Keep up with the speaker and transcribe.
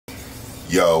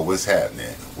Yo, what's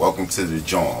happening? Welcome to the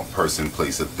Jawn, Person,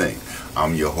 Place, or Thing.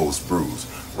 I'm your host, Bruiz.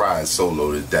 Riding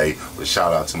solo today, but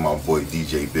shout out to my boy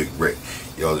DJ Big Rick.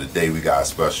 Yo, today we got a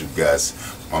special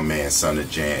guest, my man Son of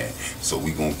Jan. So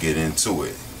we gonna get into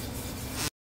it.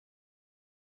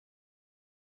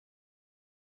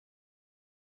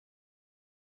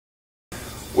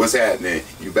 What's happening?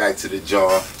 You back to the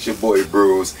Jawn? It's your boy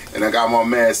Bruiz, and I got my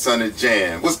man Son of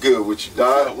Jan. What's good with you,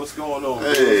 dog? What's going on?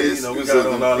 Hey, we got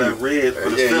on all that red for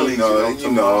the Phillies.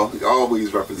 You know,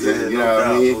 always representing. You know what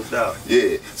I mean? No doubt.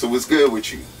 Yeah. So what's good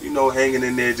with you? You know, hanging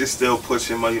in there, just still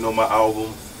pushing my, my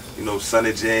album. You know, Son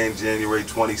of Jan, January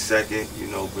 22nd. You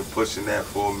know, been pushing that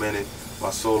for a minute. My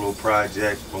solo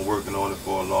project, been working on it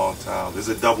for a long time. It's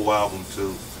a double album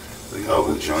too. So, you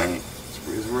know, it's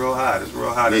real hot. It's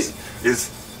real hot. Yeah.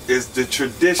 It's the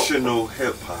traditional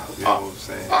hip hop. You know what I'm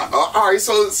saying? All right.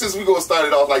 So since we gonna start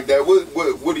it off like that,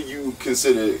 what do you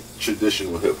consider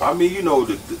traditional hip hop? I mean, you know,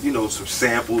 some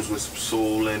samples with some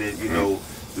soul in it. You know,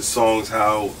 the songs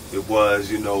how it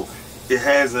was. You know, it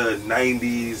has a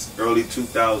 '90s, early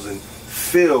 2000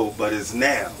 feel, but it's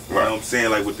now. You know what I'm saying?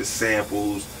 Like with the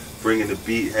samples, bringing the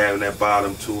beat, having that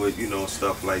bottom to it. You know,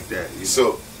 stuff like that. You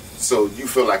know? So you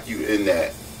feel like you in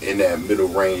that middle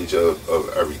range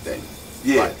of everything.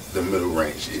 Yeah, like the middle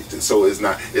range. So it's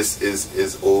not.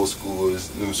 It's old school, it's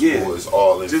new school, it's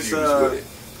all infused with it.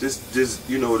 Just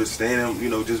you know, to stand,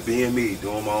 just being me,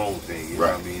 doing my own thing. You know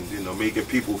what I mean? You know, making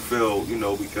people feel,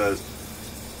 because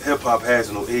hip hop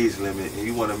has no age limit, and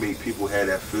you want to make people have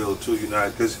that feel too. You know,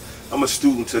 because I'm a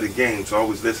student to the game, so I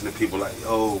always listen to people like,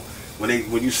 yo.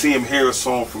 When you see them hear a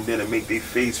song from then and make their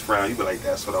face frown, you be like,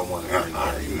 that's what I want to hear.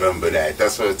 I remember that.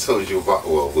 That's what I told you about.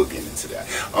 Well, we'll get into that.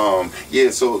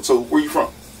 Yeah. So where you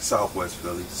from? Southwest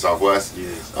Philly. Southwest.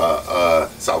 Yeah.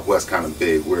 Southwest kind of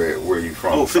big. Where are you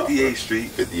from? Oh, 58th Street.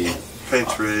 58.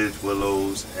 Pentridge,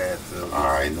 Willows, Hatfield. All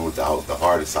right, no doubt. The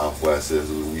heart of Southwest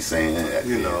is what we saying.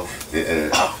 You know.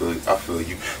 And I feel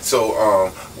you.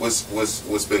 So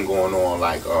what's been going on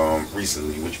like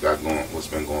recently? What you got going? What's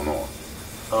been going on?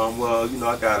 Well,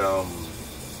 I got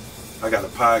a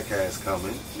podcast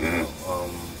coming. You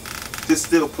know, just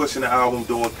still pushing the album,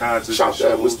 doing concerts. Shout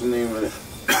that. What's the name of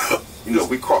it?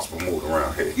 We cross promote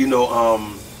around here.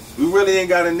 We really ain't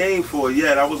got a name for it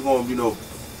yet. I was going,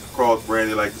 cross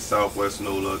branded like the Southwest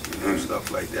No Look, stuff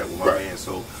like that with my man.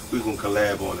 So we gonna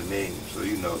collab on the name. So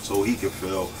so he can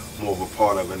feel more of a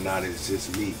part of it, not it's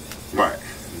just me. Right.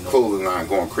 Clothing line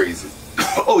going crazy.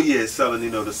 Oh yeah, selling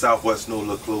the Southwest No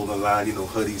Look clothing line,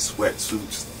 hoodies,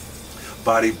 sweatsuits,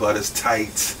 body butters,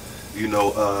 tights,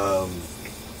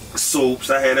 soaps.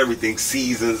 I had everything,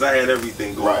 seasons. I had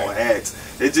everything going on, hats.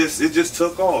 It just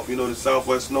took off. The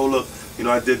Southwest No Look.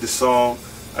 I did the song.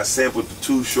 I sampled the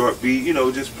Too Short beat.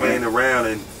 Just playing around,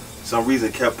 and for some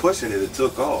reason kept pushing it. It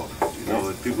took off.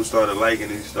 And people started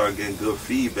liking it. Started getting good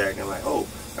feedback, and like, oh,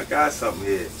 I got something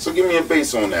here. So give me a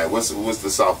base on that. What's the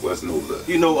Southwest No Look?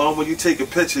 When you take a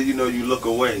picture, you look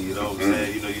away. You know what I'm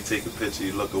saying? You take a picture,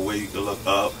 you look away. You can look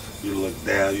up, you look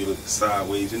down, you look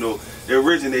sideways. It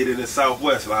originated in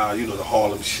Southwest, like the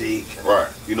Harlem Shake,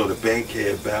 right? The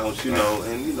Bankhead Bounce,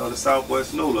 and the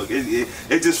Southwest No Look. It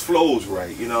just flows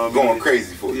right. Going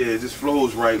crazy for you. Yeah, it just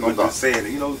flows right with the saying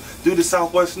it. Do the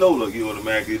Southwest No Look, you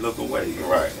automatically look away.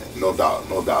 Right. No doubt,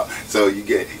 no doubt. So you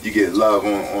get love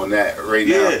on that right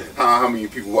now. Yeah. How many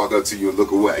people walk up to you and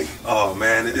look away? Oh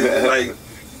man, it's like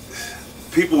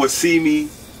people would see me,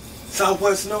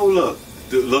 Southwest No Look,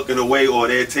 looking away, or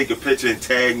they'd take a picture and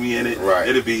tag me in it. Right.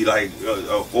 It'd be like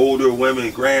older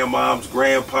women, grandmoms,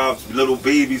 grandpops, little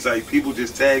babies, like people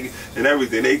just tagging and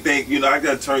everything. They think, I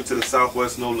got to turn to the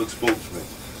Southwest No Look spokesman.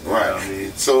 Right. You know what I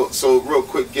mean? So real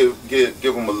quick, give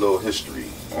them a little history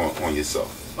on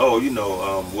yourself. Oh,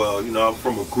 I'm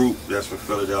from a group that's from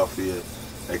Philadelphia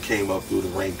that came up through the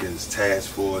rankings, Task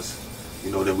Force.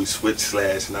 Then we switched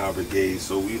 / brigade.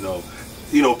 So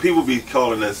people be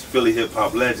calling us Philly hip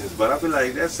hop legends, but I feel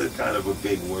like that's a kind of a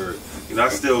big word. I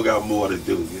still got more to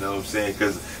do. You know what I'm saying?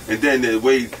 And then the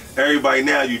way everybody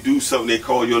now, you do something, they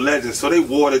call you a legend. So they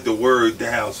watered the word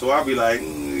down. So I be like,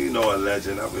 a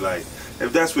legend. I be like,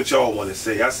 if that's what y'all want to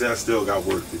say, I say I still got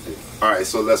work to do. All right,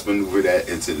 so let's maneuver that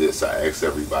into this. I ask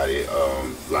everybody,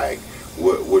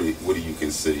 what do you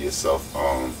consider yourself?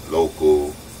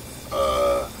 Local,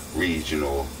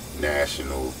 regional,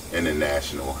 national,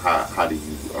 international. How do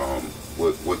you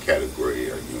what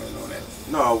category are you in on that?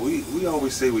 No, we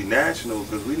always say we national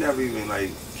because we never even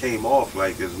came off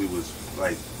like as we was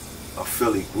like a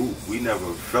Philly group. We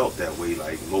never felt that way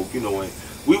like local. And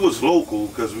we was local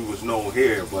because we was known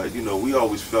here, but we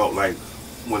always felt like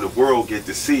when the world get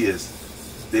to see us,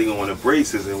 they gonna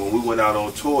embrace us. And when we went out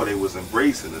on tour, they was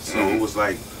embracing us. So it was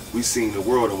like we seen the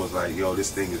world and was like, yo, this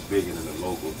thing is bigger than the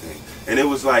local thing. And it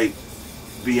was like,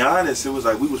 be honest, it was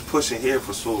like we was pushing here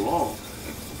for so long.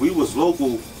 We was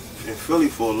local in Philly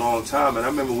for a long time, and I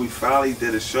remember we finally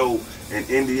did a show in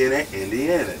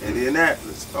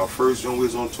Indianapolis. Our first joint, we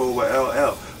was on tour with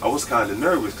LL. I was kind of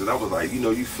nervous because I was like, you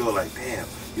know, you feel like, damn,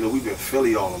 you know, we've been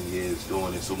Philly all them years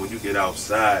doing it. So when you get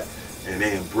outside and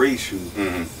they embrace you,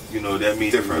 you know, that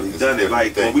means you really done it.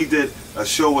 Like when we did a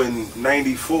show in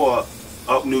 '94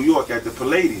 up New York at the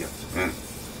Palladium,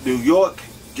 New York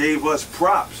gave us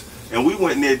props, and we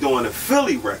went in there doing a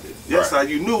Philly record. That's how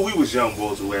you knew we was young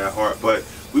boys away at heart, but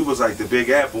we was like the Big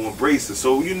Apple embracing.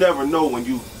 So you never know when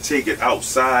you take it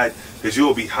outside, because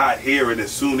you'll be hot here, and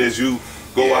as soon as you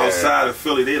go outside of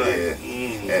Philly, they like,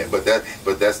 but that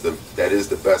is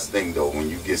the best thing though, when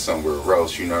you get somewhere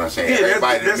else, you know what I'm saying? Yeah,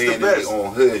 everybody that's in their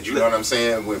own hood, you know what I'm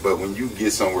saying? But when you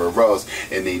get somewhere else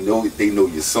and they know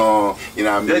your song, you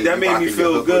know what I mean? That made me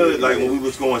feel good. Like when we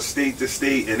was going state to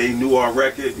state and they knew our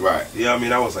record. Right. You know what I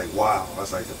mean? I was like, wow. I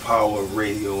was like, the power of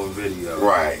radio and video.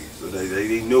 Right. So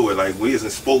they knew it. Like we was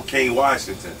in Spokane,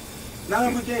 Washington.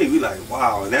 Nah, Brigade, we like,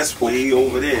 wow, and that's way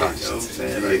over there. You know what I'm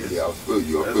saying? Like, I feel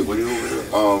you. That's way over there.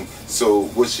 So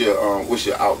what's your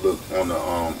outlook on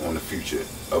the future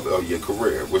of your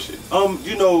career? What's your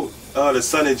you know, the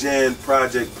Son of Jan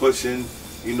project pushing.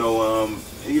 You know,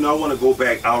 I want to go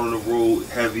back out on the road,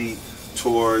 heavy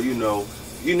tour.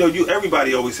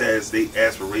 Everybody always has the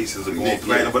aspirations of going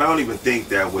platinum, but I don't even think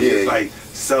that way. It's like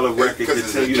sell a record,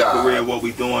 continue the career, what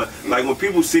we doing. Like when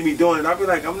people see me doing it, I be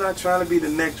like, I'm not trying to be the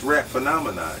next rap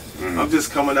phenomenon. I'm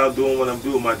just coming out doing what I'm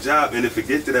doing, my job. And if it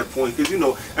get to that point, because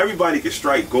everybody can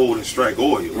strike gold and strike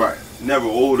oil. Right. Never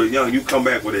old or young. You come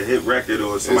back with a hit record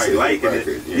or somebody liking it.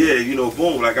 Yeah,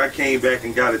 boom. Like I came back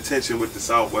and got attention with the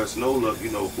Southwest No Look.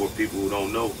 For people who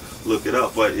don't know, look it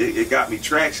up. But it got me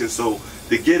traction. So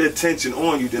to get attention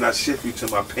on you, then I shift you to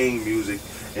my pain music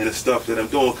and the stuff that I'm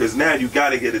doing, because now you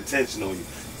got to get attention on you,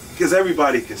 because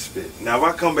everybody can spit. Now if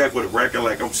I come back with a record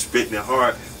like I'm spitting it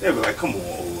hard, they'll be like, come on,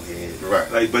 old head.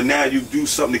 Right. Like, but now you do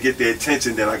something to get their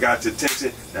attention, then I got your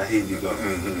attention, now here you go.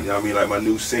 You know what I mean? Like my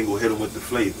new single, Hit 'Em With The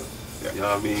Flavor. You know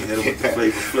what I mean? Hit 'em with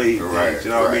the flavor. Right.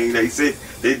 You know what I mean? They said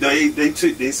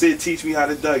they said teach me how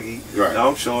to Dougie. Right. Now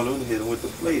I'm showing them to hit 'em with the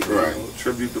flavor. Right.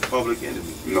 Tribute to Public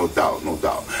Enemy. No doubt.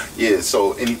 Yeah.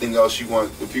 So anything else you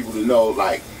want the people to know?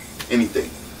 Like anything?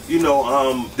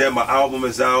 That my album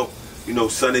is out.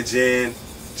 Son of Jan,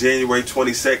 January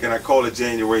 22nd. I call it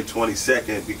January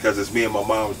 22nd because it's me and my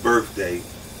mom's birthday.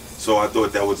 So I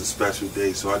thought that was a special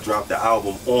day. So I dropped the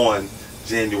album on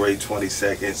January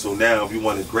 22nd. So now if you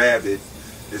want to grab it,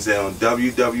 it's on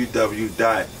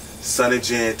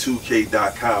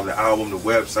www.sonofjan2k.com. The album, the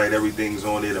website, everything's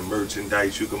on there. The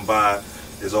merchandise you can buy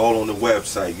is all on the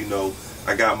website.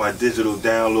 I got my digital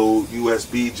download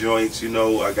USB joints.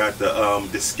 I got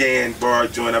the scan bar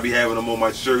joint. I be having them on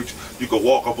my shirts. You can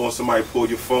walk up on somebody, pull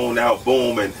your phone out,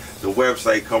 boom, and the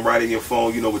website come right in your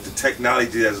phone. With the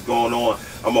technology that's going on,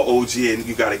 I'm an OG, and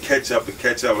you got to catch up.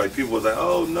 Like people was like,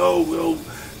 oh no, we'll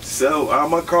sell.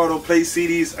 My car don't play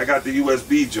CDs. I got the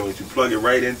USB joint. You plug it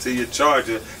right into your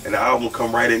charger, and the album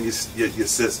come right in your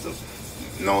system.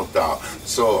 No doubt.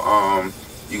 So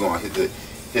you gonna hit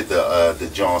the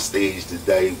Jawn stage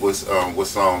today. What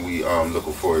song we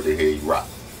looking forward to hear you rock?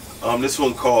 This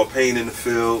one called Pain in the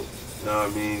Field. You know what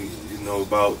I mean?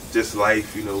 About just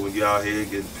life, when you're out here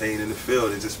getting pain in the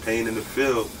field. It's just pain in the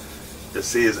field that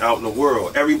says out in the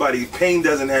world. Pain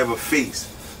doesn't have a face.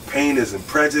 Pain isn't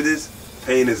prejudice.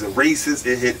 Pain isn't racist.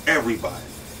 It hit everybody.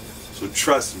 So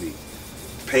trust me,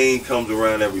 pain comes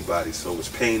around everybody. So it's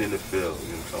pain in the field.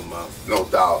 You know what I'm talking about? No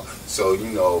doubt. So,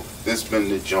 this been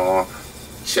the Jawn.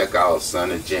 Check out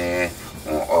Son of Jan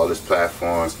on all his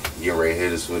platforms. Get ready to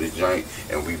hit us with a joint,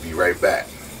 and we be right back.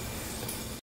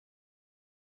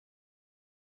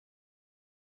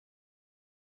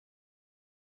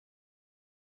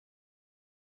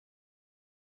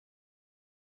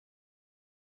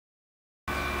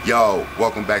 Yo,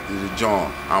 welcome back to the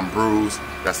Jawn. I'm Bruiz.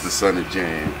 That's the Son of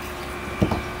Jan.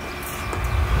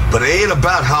 But it ain't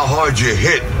about how hard you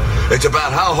hit. It's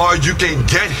about how hard you can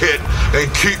get hit and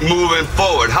keep moving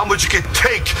forward. How much you can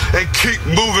take and keep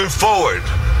moving forward.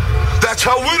 That's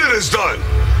how winning is done.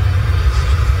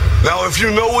 Now, if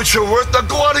you know what you're worth, now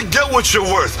go out and get what you're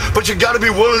worth. But you gotta be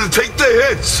willing to take the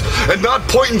hits and not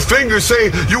pointing fingers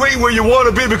saying you ain't where you wanna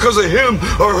be because of him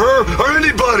or her or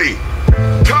anybody.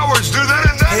 Cowards do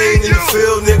that, and that ain't you. Pain in the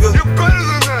field, nigga. You're better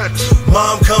than that.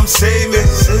 Mom, come save me.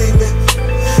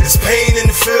 It's pain in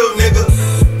the field, nigga.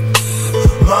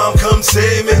 Mom, come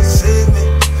save me.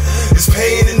 It's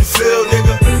pain in the field,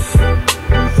 nigga.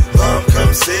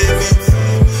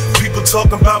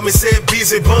 talking about me, said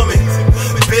busy bumming.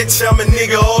 Bitch, I'm a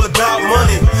nigga all about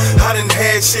money. I done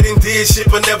had shit and did shit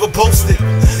but never boasted.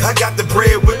 I got the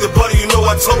bread with the butter, you know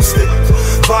I toast it.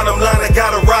 Bottom line, I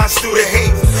gotta rise through the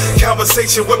hate.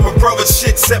 Conversation with my brother,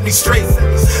 shit set me straight.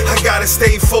 I gotta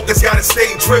stay focused, gotta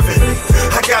stay driven.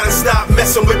 I gotta stop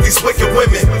messing with these wicked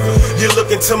women. You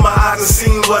look into my eyes and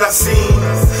seen what I seen.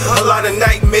 A lot of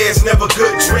nightmares, never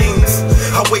good dreams.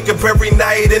 I wake up every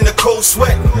night in the cold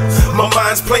sweat. My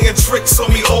mind's playing tricks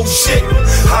on me, oh shit.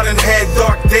 I done had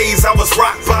dark days, I was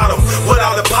rock bottom.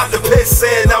 Without a pot to piss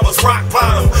in, I was rock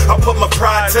bottom. I put my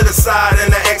pride to the side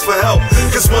and I ask for help.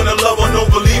 Cause when a loved one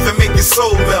don't believe it, make your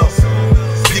soul melt.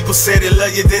 People say they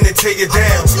love you, then they take you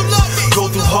down. Go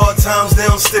through hard times, they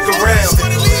don't stick around.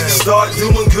 Start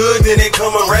doing good, then they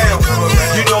come around.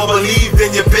 You don't believe,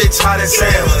 then your bitch, how that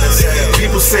sound.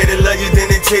 People say they love you, then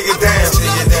they take you down.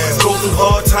 Go through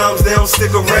hard times, they don't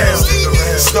stick around.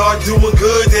 Start doing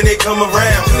good, then they come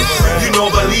around. You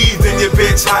don't believe, then your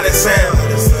bitch, how that sound.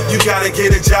 You gotta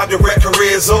get a job, your rap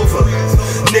career's over.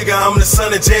 Nigga, I'm the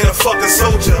son of Jan, a fucking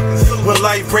soldier. When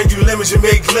life brings you lemons, you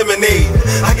make lemonade.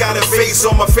 I got a face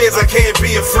on my face, I can't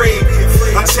be afraid.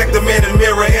 I check the man in the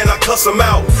mirror and I cuss him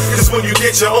out. Cause when you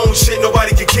get your own shit,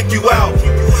 nobody can kick you out.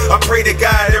 I pray to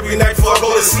God every night before I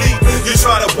go to sleep. You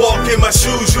try to walk in my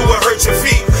shoes, you will hurt your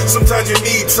feet. Sometimes you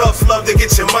need tough love to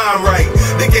get your mind right,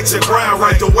 to get your grind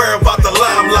right. Don't worry about the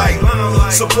limelight.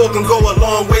 Support can go a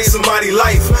long way in somebody's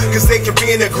life, cause they can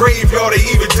be in the graveyard or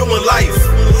even doing life.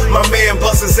 My man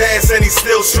busts his ass and he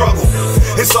still struggle.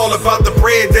 It's all about the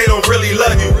bread, they don't really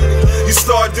love you. You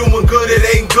start doing good, it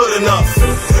ain't good enough.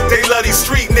 They love these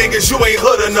street niggas, you ain't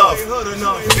hood enough.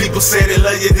 People say they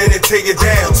love you, then they take it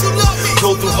down.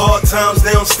 Go through hard times,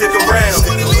 they don't stick around.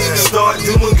 Start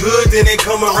doing good, then they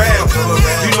come around.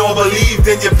 You don't believe,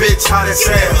 then your bitch, how that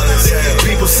sound.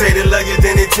 People say they love you,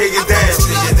 then they take it down.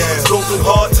 Go through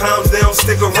hard times, they don't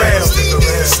stick around.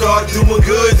 Start doing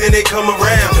good, then they come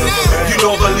around. You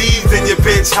don't believe, then your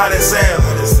bitch, how that sound.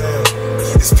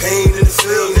 It's pain in the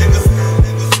field, nigga.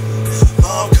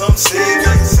 Mom, come save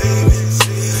me.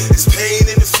 It's pain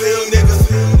in the field, nigga.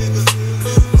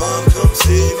 Mom, come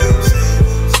save me.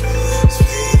 It's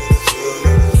pain in the field,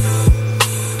 nigga.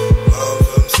 Mom,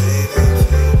 come save me.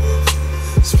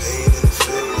 It's pain in the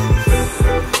field, nigga.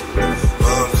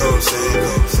 Mom, come save me.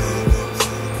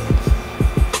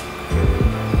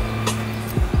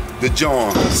 The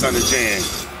Jawn, Son of Jan.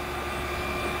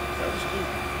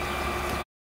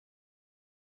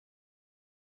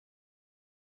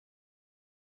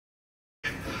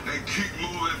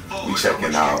 We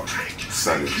checking out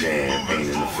Son of Jan, Pain in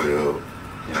the Field.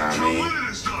 You know what I mean?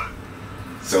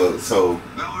 So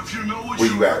where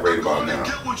you at right about now?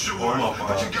 I'm up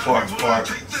Clark's Park,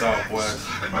 Southwest.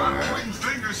 Alright.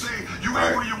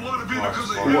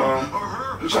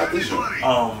 Who shot this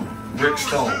one? Rick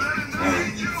Stone.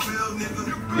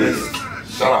 Yeah.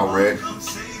 Shout out Rick.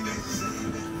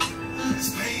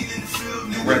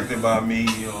 Directed by me,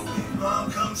 you know.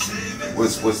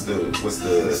 What's the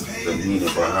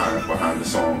meaning behind the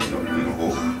song, you know,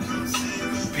 whole?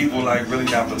 People like really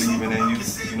not believing in you,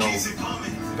 you know,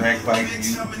 backbiting you,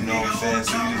 you know what I'm saying?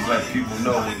 So you just let people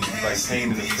know when you like pain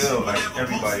in the field, like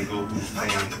everybody go through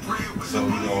pain. So,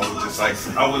 you know, just like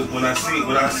when I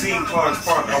seen Clark's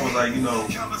Park, I was like, you know,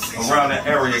 around that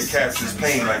area cats is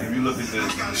pain. Like if you look at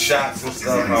the shots and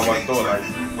stuff, how I thought like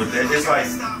with that, it's like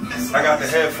I got the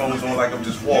headphones on like I'm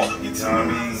just walking, you know what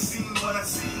I mean?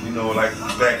 You know, like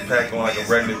backpack on like a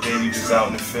regular day, you just out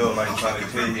in the field like trying to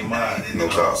clear your mind. No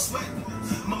doubt.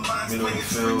 Middle of the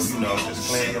field, you know, just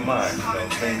clearing your mind, you know,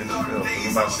 pain in the field.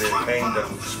 Everybody said pain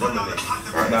doesn't discriminate.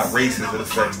 It's not racist, it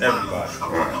affects everybody.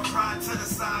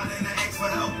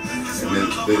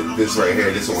 And this right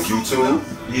here, this on YouTube?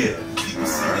 Yeah.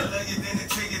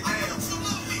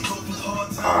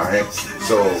 Alright.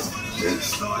 So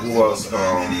who else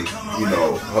you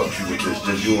know helped you with this?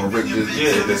 Just you and Rick did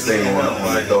this thing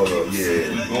on the photo. Yeah.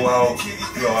 We go out,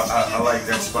 you know, I like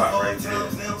that spot right there.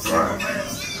 Right.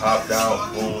 Hopped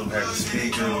out, boom, had the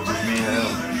speaker, it was just me and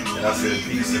him. And I said,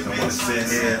 peace, if I want to sit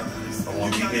here, I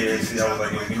want to be here. See, I was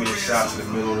like, yo, give me a shot to the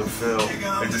middle of the field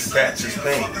and just catch his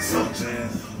pain. You know what I'm saying?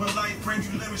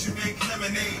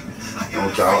 No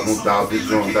doubt, this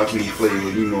joint definitely flavor.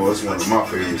 You know, it's one of my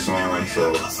favorite songs,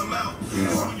 so, you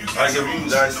know. Like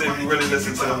if you really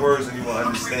listen to the words and you will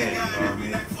understand, you know what I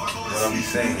mean? What I'm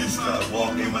saying is try to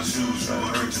walk in my shoes, try to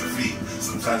hurt your feet.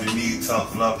 Sometimes you need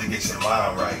tough love to get your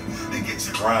mind right, to get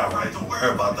your grind right. Don't worry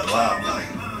about the limelight.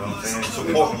 You know what I'm saying?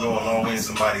 Support can go a long way in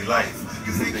somebody's life.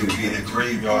 They could be in the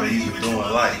graveyard or even doing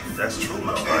life. That's true,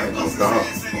 though, right? No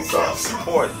doubt.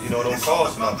 Support, you know, don't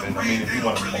cost nothing. I mean, if you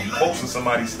want to post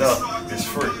somebody's stuff, it's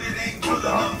free.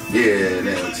 Yeah,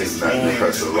 they don't take nothing to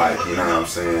press of life, you know what I'm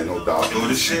saying? No doubt. Go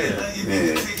to share.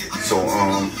 Yeah. So,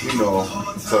 you know,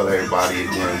 tell everybody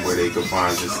again where they can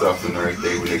find your stuff and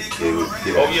everything when they would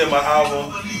get Oh yeah, my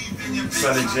album,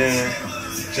 Son of Jan,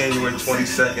 January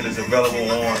 22nd is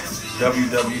available on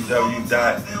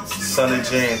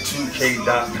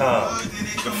www.sonofjan2k.com.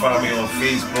 You can find me on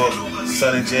Facebook,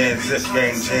 Son of Jan, Zip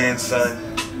Gang Jan Son,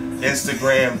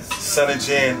 Instagram,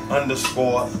 sonofjan_me,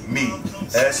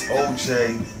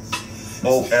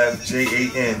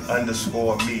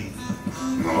 SOJOFJAN_me.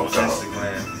 No doubt.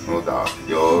 Instagram. No doubt.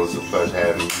 Yo, it was a pleasure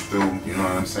having you through, you know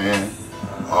what I'm saying?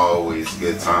 Always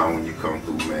good time when you come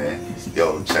through, man.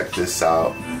 Yo, check this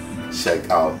out. Check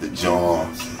out the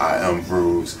Jawn. I am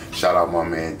Bruiz. Shout out my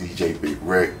man DJ Big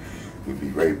Rick. We'll be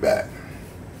right back.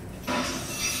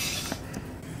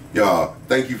 Y'all,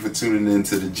 thank you for tuning in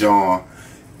to the Jawn.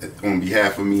 On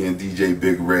behalf of me and DJ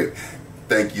Big Rick,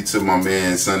 thank you to my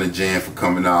man Son of Jan for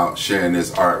coming out, sharing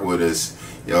this art with us.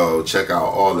 Yo, check out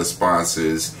all the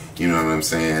sponsors. You know what I'm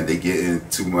saying? They getting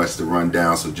too much to run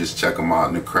down, so just check them out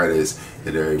in the credits.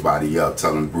 Hit everybody up.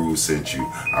 Tell them Bruiz sent you.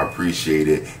 I appreciate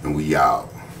it, and we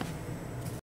out.